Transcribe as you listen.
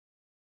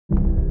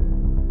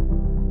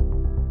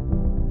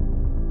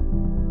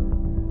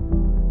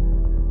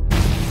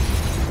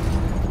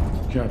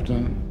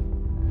Captain.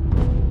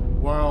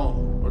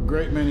 While a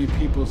great many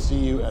people see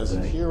you as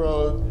a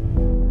hero,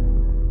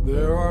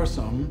 there are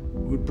some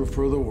who'd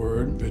prefer the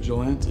word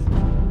vigilante.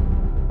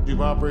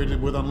 You've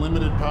operated with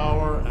unlimited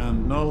power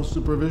and no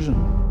supervision.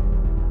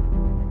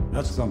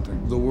 That's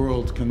something the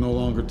world can no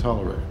longer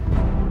tolerate.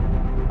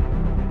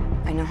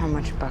 I know how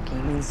much Bucky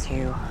means to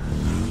you.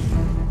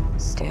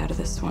 Stay out of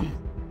this one,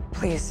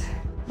 please.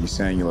 You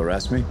saying you'll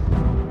arrest me?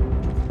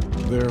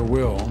 There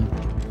will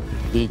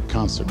be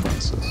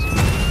consequences.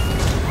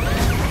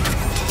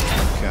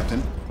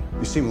 Captain,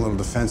 you seem a little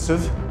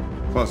defensive.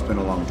 Well, it's been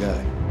a long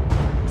day.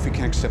 If we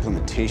can't accept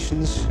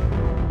limitations,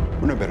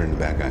 we're no better than the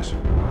bad guys.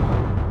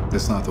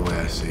 That's not the way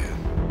I see it.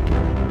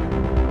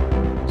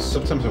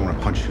 Sometimes I want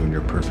to punch you in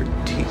your perfect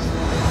teeth.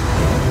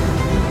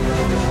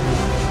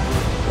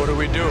 What do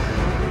we do?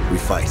 We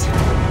fight.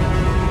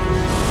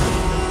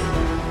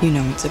 You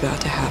know what's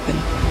about to happen.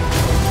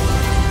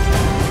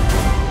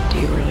 Do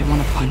you really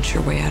want to punch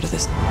your way out of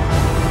this?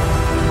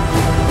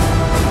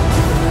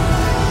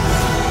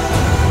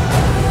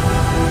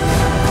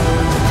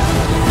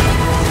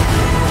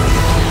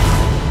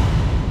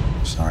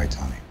 Sorry,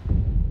 Tommy.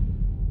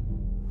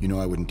 You know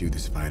I wouldn't do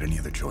this if I had any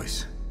other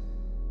choice.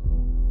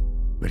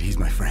 But he's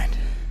my friend.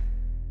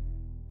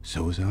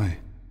 So was I.